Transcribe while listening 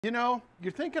You know,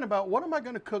 you're thinking about what am I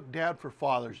going to cook Dad for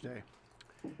Father's Day?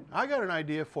 I got an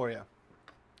idea for you.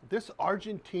 This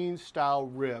Argentine style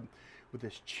rib with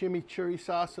this chimichurri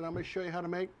sauce that I'm going to show you how to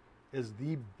make is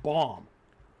the bomb.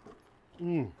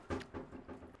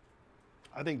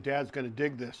 I think Dad's going to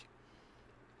dig this.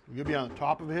 You'll be on the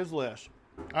top of his list.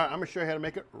 All right, I'm going to show you how to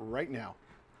make it right now.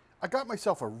 I got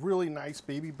myself a really nice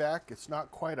baby back. It's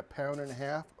not quite a pound and a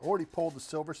half. I already pulled the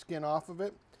silver skin off of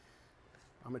it.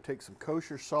 I'm going to take some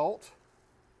kosher salt,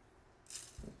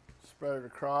 spread it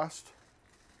across.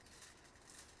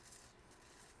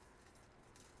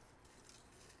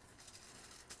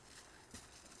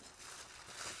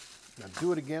 Now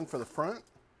do it again for the front.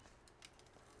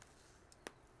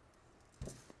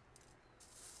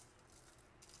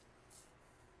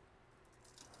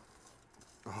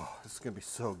 Oh, this is going to be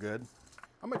so good.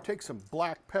 I'm going to take some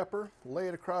black pepper, lay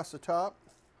it across the top.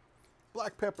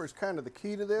 Black pepper is kind of the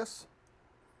key to this.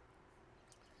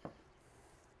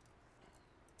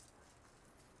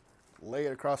 Lay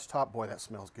it across the top. Boy, that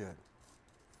smells good.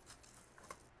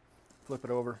 Flip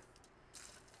it over.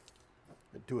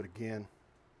 And do it again.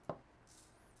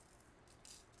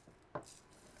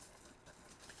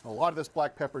 A lot of this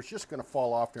black pepper is just going to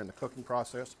fall off during the cooking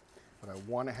process, but I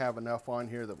want to have enough on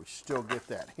here that we still get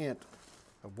that hint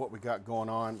of what we got going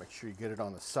on. Make sure you get it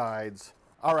on the sides.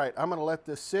 All right, I'm going to let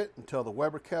this sit until the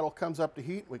Weber kettle comes up to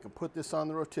heat. We can put this on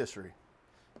the rotisserie.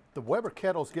 The Weber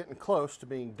kettle is getting close to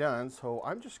being done, so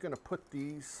I'm just going to put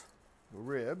these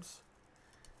ribs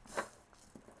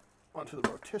onto the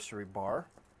rotisserie bar.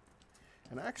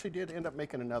 And I actually did end up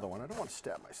making another one. I don't want to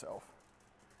stab myself.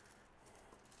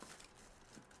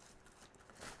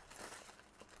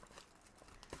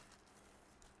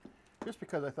 Just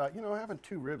because I thought, you know, having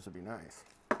two ribs would be nice.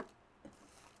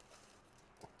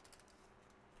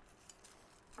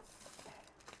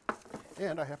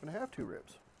 And I happen to have two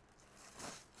ribs.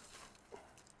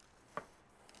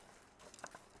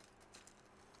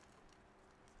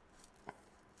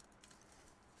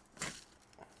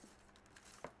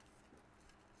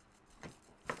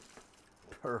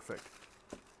 Perfect.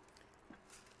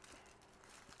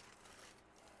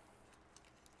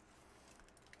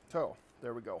 So,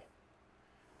 there we go.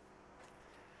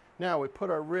 Now we put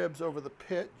our ribs over the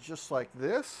pit just like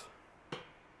this.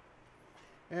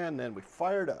 And then we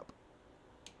fire it up.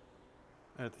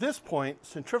 And at this point,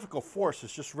 centrifugal force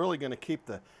is just really going to keep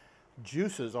the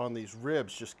juices on these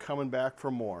ribs just coming back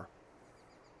for more.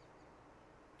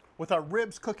 With our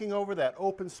ribs cooking over that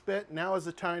open spit, now is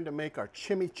the time to make our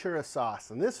chimichurri sauce.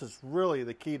 And this is really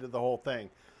the key to the whole thing.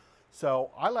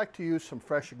 So I like to use some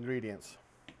fresh ingredients.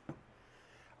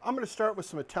 I'm going to start with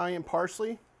some Italian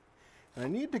parsley. And I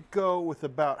need to go with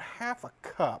about half a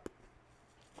cup.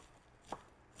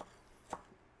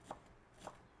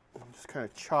 And just kind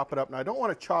of chop it up. Now I don't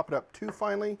want to chop it up too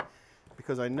finely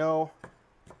because I know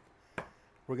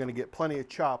we're going to get plenty of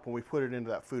chop when we put it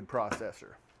into that food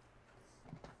processor.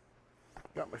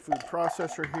 Got my food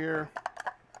processor here.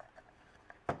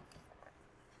 Like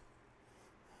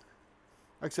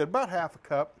I said, about half a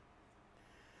cup.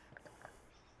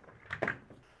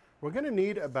 We're going to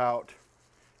need about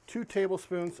 2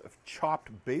 tablespoons of chopped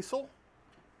basil.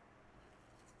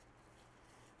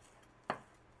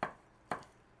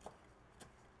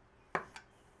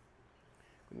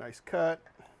 Nice cut.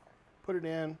 Put it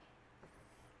in.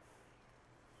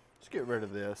 Let's get rid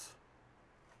of this.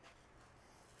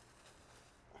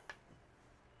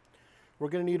 We're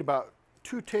going to need about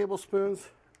 2 tablespoons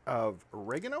of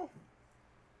oregano.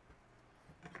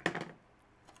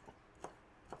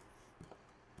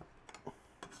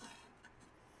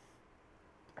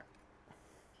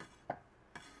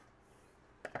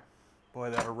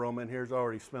 Boy, that aroma in here is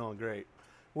already smelling great.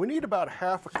 We need about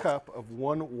half a cup of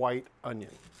 1 white onion.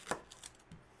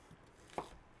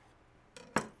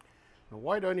 The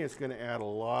white onion is going to add a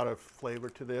lot of flavor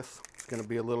to this. It's going to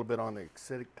be a little bit on the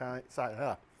acidic side.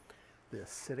 The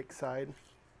acidic side.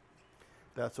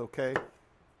 That's okay.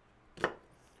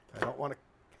 I don't want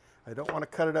to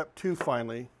cut it up too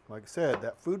finely. Like I said,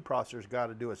 that food processor's got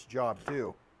to do its job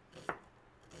too.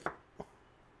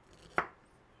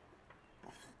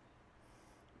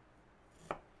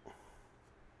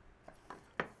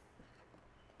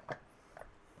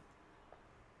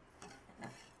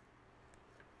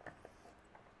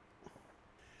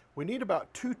 We need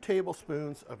about 2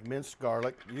 tablespoons of minced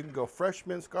garlic. You can go fresh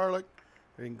minced garlic,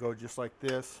 or you can go just like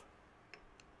this.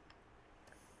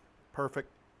 Perfect.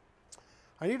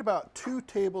 I need about 2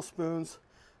 tablespoons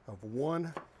of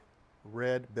 1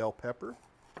 red bell pepper.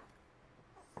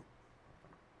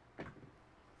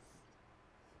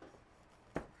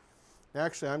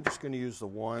 Actually, I'm just going to use the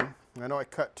one. I know I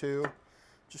cut two,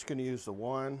 Just going to use the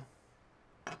one.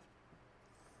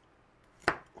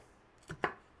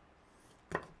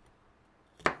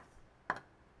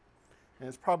 And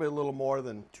it's probably a little more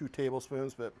than 2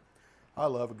 tablespoons, but I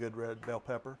love a good red bell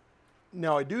pepper.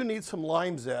 Now I do need some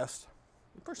lime zest.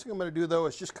 The first thing I'm going to do though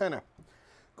is just kind of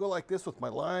go like this with my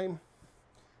lime,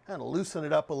 kind of loosen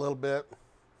it up a little bit,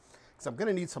 because I'm going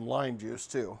to need some lime juice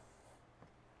too.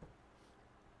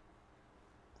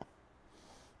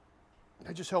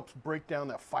 It just helps break down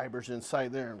that fibers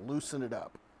inside there and loosen it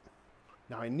up.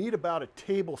 Now I need about a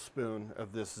tablespoon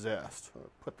of this zest.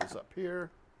 I'll put this up here.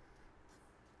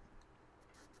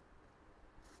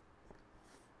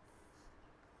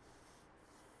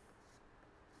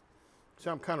 See,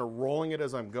 I'm kind of rolling it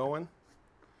as I'm going.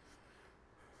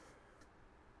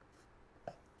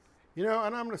 You know,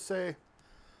 and I'm going to say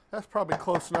that's probably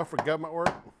close enough for government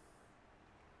work.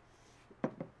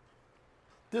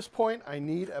 At this point, I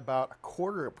need about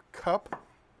 1/4 cup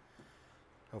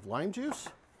of lime juice.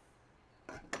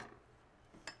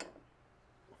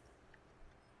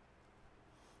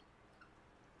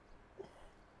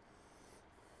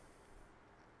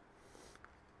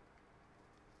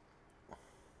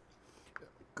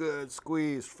 Good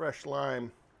squeeze, fresh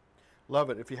lime. Love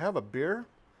it. If you have a beer,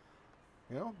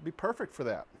 you know, be perfect for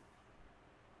that.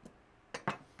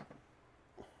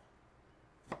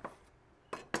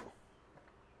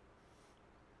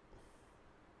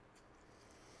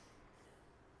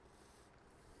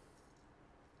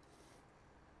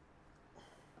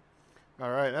 All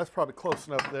right, that's probably close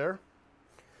enough there.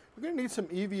 We're going to need some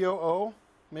EVOO,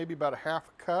 maybe about 1/2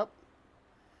 cup.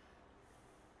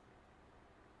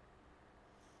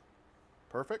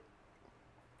 Perfect.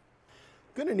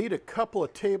 Going to need a couple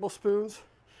of tablespoons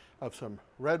of some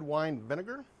red wine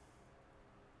vinegar.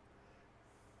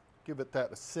 Give it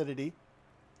that acidity.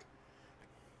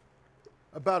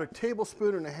 About 1.5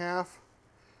 tablespoons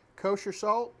kosher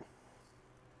salt.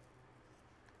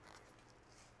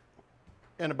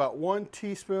 And about 1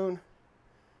 teaspoon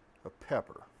of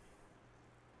pepper.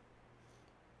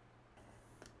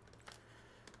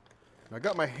 I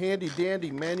got my handy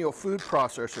dandy manual food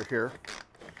processor here,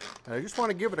 and I just want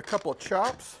to give it a couple of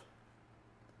chops.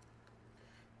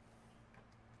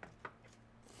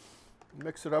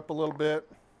 Mix it up a little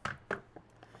bit,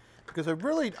 because I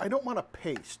don't want a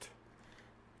paste.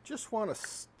 Just want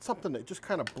something that just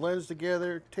kind of blends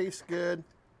together, tastes good.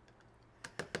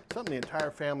 Something the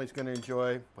entire family's going to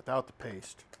enjoy without the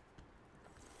paste.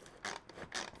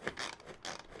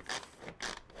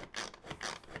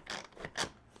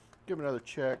 Give it another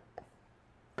check.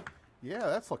 Yeah,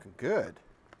 that's looking good.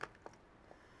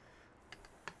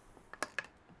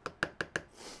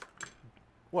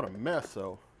 What a mess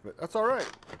though, but that's all right.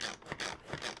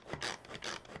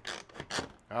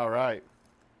 All right.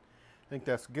 I think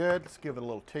that's good. Let's give it a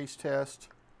little taste test.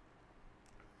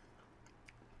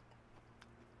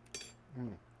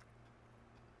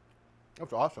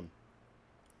 That's awesome.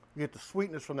 You get the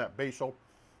sweetness from that basil,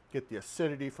 get the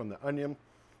acidity from the onion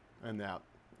and that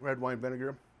red wine vinegar,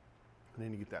 and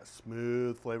then you get that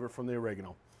smooth flavor from the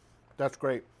oregano. That's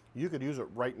great. You could use it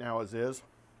right now as is.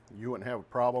 You wouldn't have a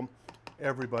problem.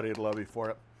 Everybody would love you for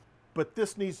it. But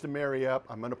this needs to marry up.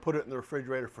 I'm going to put it in the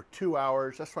refrigerator for 2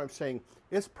 hours. That's why I'm saying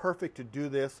it's perfect to do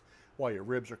this while your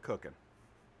ribs are cooking.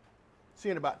 See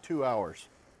you in about 2 hours.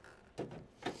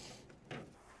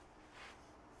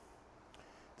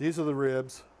 These are the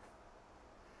ribs.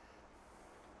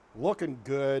 Looking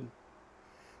good.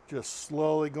 Just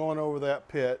slowly going over that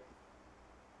pit.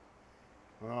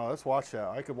 Oh, let's watch that.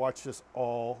 I could watch this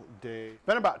all day. It's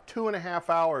been about 2.5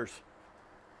 hours.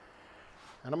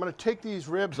 And I'm going to take these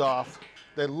ribs off.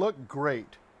 They look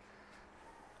great.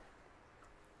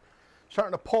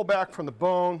 Starting to pull back from the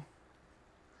bone.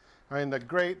 I mean, they're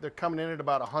great. They're coming in at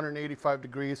about 185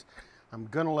 degrees. I'm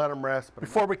going to let them rest. But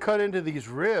before we cut into these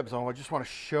ribs, I just want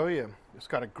to show you. It's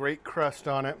got a great crust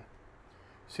on it.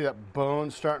 See that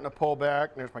bone starting to pull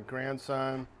back? There's my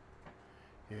grandson.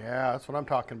 Yeah, that's what I'm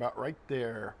talking about right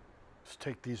there. Let's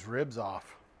take these ribs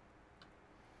off.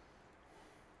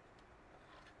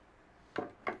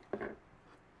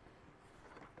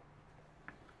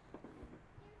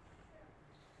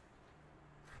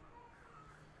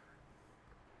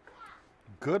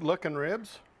 Good looking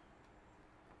ribs.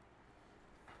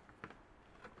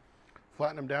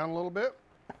 Flatten them down a little bit.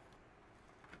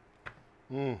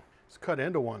 Let's cut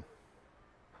into one.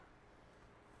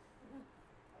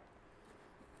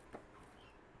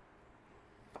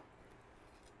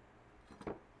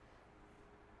 Look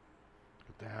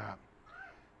at that.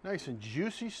 Nice and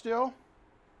juicy still.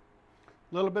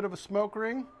 A little bit of a smoke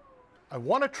ring. I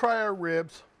want to try our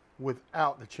ribs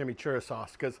without the chimichurri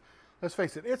sauce because Let's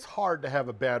face it, it's hard to have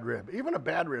a bad rib. Even a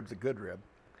bad rib's a good rib.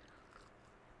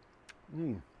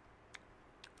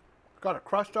 Got a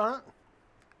crust on it.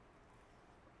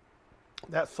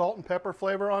 That salt and pepper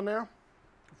flavor on there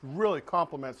really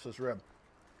complements this rib.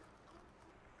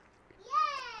 Yay!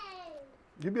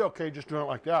 You'd be okay just doing it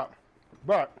like that.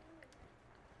 But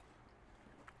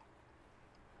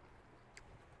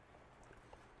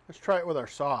let's try it with our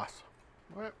sauce.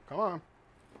 All right, come on.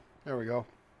 There we go.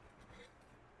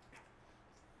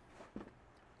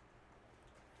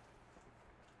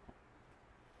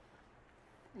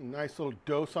 Nice little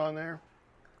dose on there.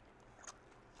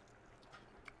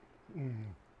 I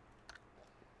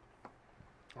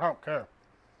don't care.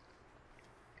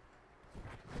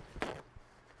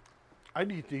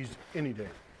 I'd eat these any day.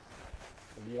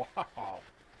 Wow.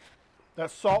 That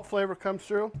salt flavor comes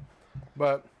through,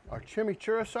 but our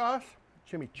chimichurri sauce,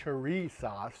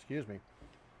 excuse me,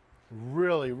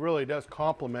 really, really does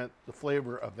complement the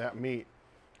flavor of that meat.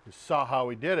 You saw how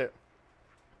we did it.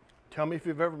 Tell me if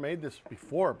you've ever made this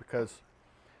before, because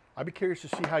I'd be curious to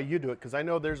see how you do it, because I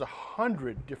know there's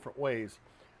 100 different ways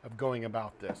of going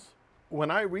about this.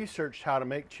 When I researched how to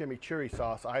make chimichurri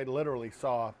sauce, I literally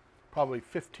saw probably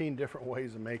 15 different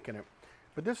ways of making it.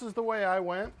 But this is the way I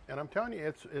went, and I'm telling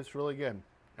you, it's really good.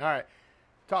 All right,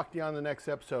 talk to you on the next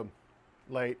episode.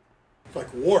 Late. It's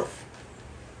like Worf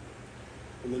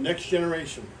in the Next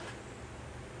Generation.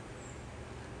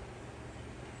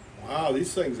 Wow,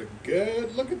 these things are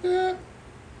good. Look at that.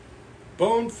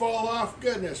 Bone fall off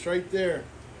goodness right there.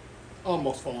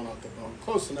 Almost falling off the bone.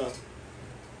 Close enough.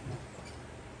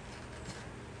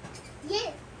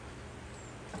 Yeah.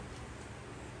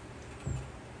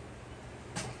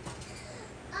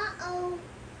 Uh-oh.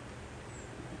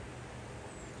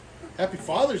 Happy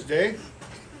Father's Day.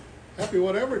 Happy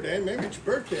whatever day. Maybe it's your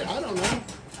birthday. I don't know.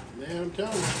 Man, I'm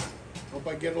telling you. Hope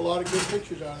I get a lot of good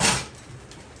pictures out of it.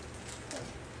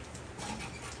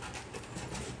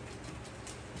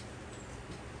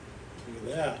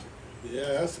 Look at that.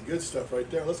 Yeah, that's the good stuff right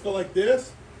there. Let's go like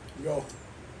this. Go.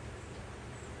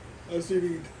 Let's see if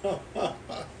you can.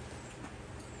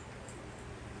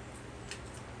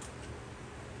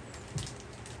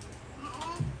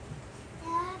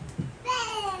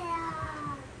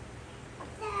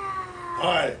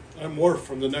 Hi, I'm Worf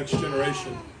from the Next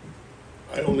Generation.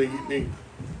 I only eat meat.